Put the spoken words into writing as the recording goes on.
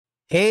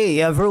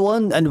Hey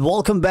everyone, and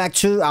welcome back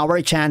to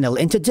our channel.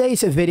 In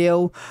today's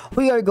video,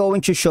 we are going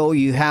to show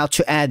you how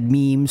to add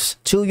memes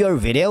to your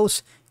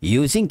videos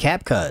using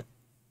Capcut.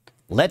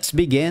 Let's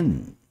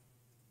begin.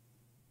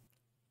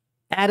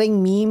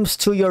 Adding memes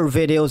to your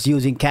videos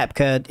using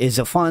Capcut is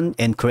a fun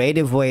and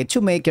creative way to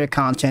make your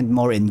content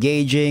more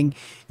engaging,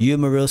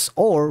 humorous,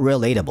 or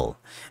relatable.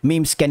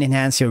 Memes can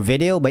enhance your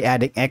video by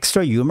adding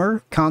extra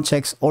humor,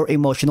 context, or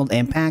emotional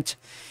impact,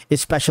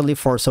 especially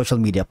for social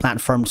media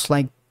platforms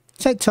like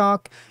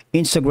TikTok,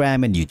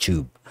 Instagram, and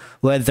YouTube.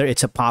 Whether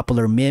it's a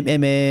popular meme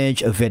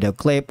image, a video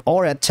clip,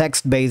 or a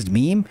text-based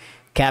meme,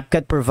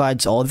 Capcut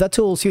provides all the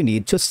tools you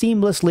need to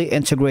seamlessly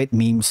integrate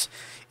memes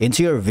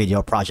into your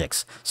video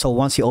projects. So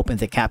once you open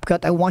the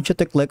Capcut, I want you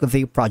to click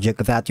the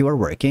project that you are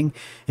working.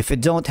 If you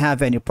don't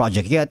have any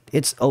project yet,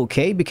 it's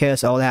okay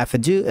because all I have to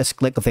do is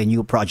click the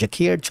new project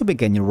here to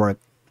begin your work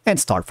and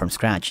start from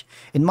scratch.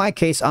 In my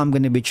case, I'm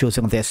going to be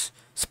choosing this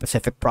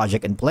specific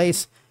project in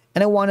place,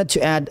 and I wanted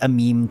to add a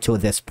meme to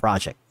this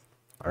project.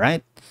 All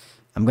right,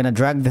 I'm going to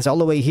drag this all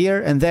the way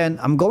here, and then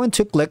I'm going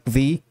to click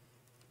the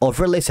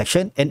overlay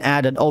section and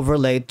add an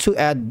overlay to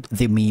add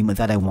the meme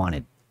that I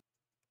wanted.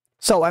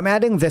 So I'm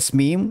adding this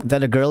meme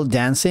that a girl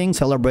dancing,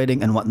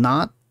 celebrating, and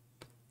whatnot.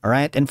 All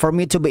right, and for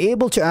me to be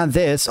able to add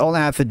this, all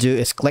I have to do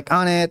is click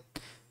on it,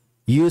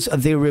 use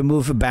the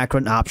remove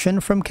background option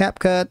from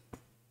Capcut.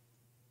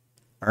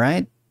 All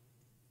right,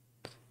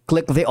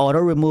 click the auto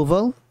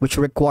removal, which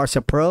requires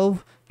a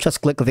probe.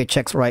 Just click the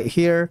checks right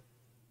here.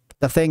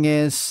 The thing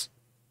is,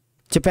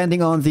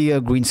 depending on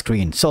the green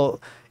screen. So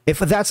if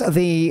that's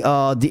the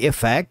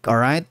effect, all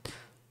right,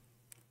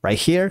 right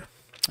here,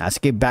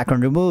 escape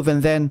background remove,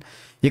 and then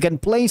you can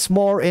place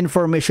more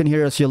information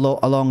here as you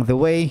along the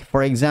way.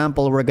 For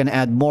example, we're gonna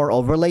add more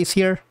overlays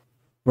here.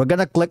 We're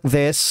gonna click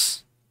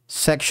this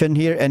section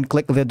here and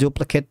click the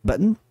duplicate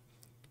button.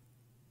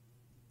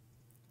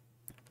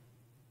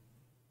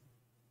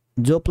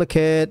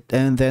 Duplicate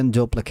and then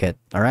duplicate.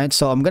 All right,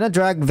 so I'm gonna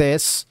drag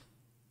this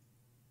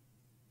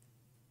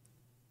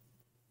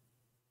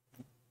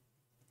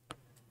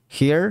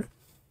here,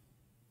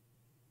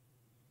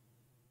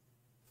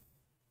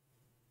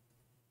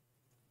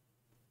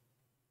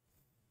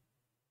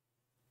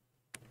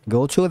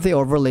 go to the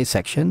overlay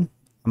section.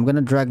 I'm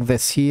gonna drag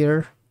this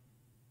here,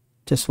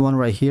 this one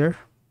right here.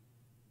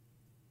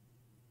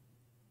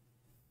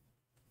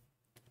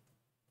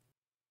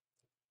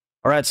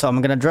 All right, so I'm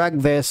gonna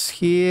drag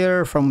this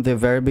here from the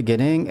very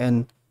beginning,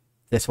 and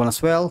this one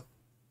as well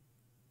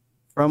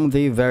from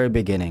the very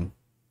beginning.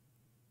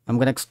 I'm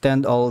gonna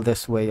extend all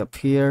this way up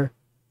here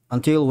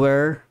until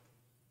where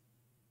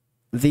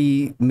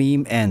the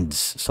meme ends,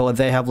 so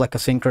they have like a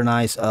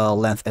synchronized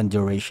length and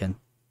duration.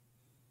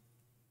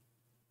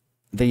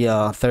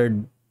 The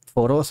third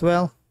photo as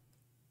well,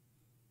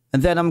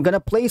 and then I'm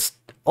gonna place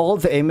all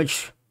the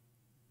image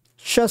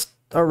just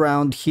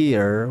around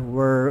here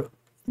where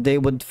they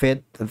would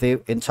fit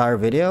the entire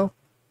video.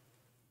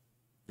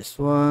 This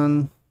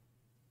one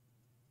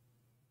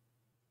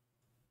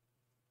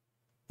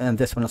and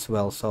this one as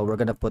well, so we're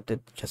gonna put it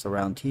just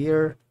around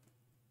here.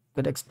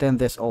 I'm gonna extend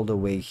this all the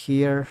way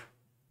here.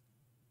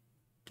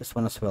 This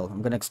one as well,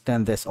 I'm gonna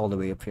extend this all the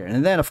way up here,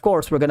 and then of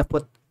course we're gonna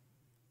put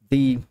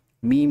the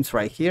memes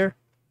right here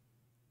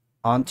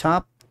on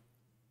top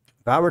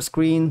of our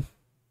screen.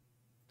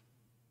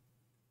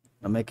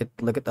 I'll make it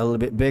look a little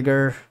bit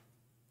bigger.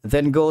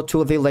 Then go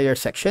to the layer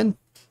section.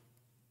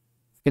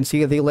 You can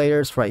see the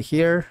layers right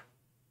here.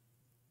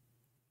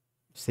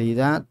 See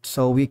that?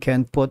 So we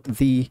can put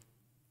the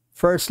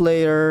first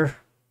layer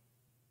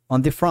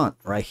on the front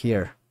right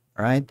here.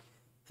 All right,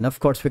 and of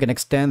course we can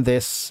extend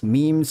this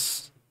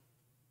memes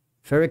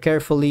very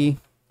carefully,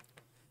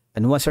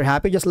 and once you're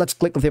happy, just let's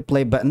click the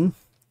play button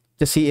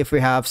to see if we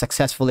have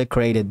successfully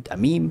created a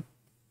meme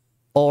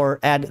or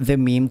add the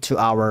meme to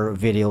our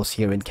videos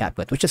here in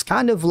Capcut, which is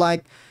kind of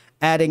like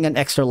adding an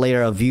extra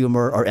layer of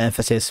humor or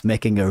emphasis,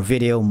 making your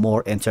video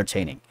more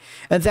entertaining.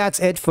 And that's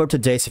it for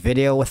today's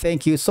video.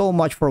 Thank you so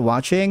much for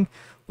watching.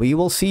 We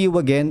will see you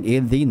again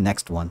in the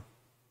next one.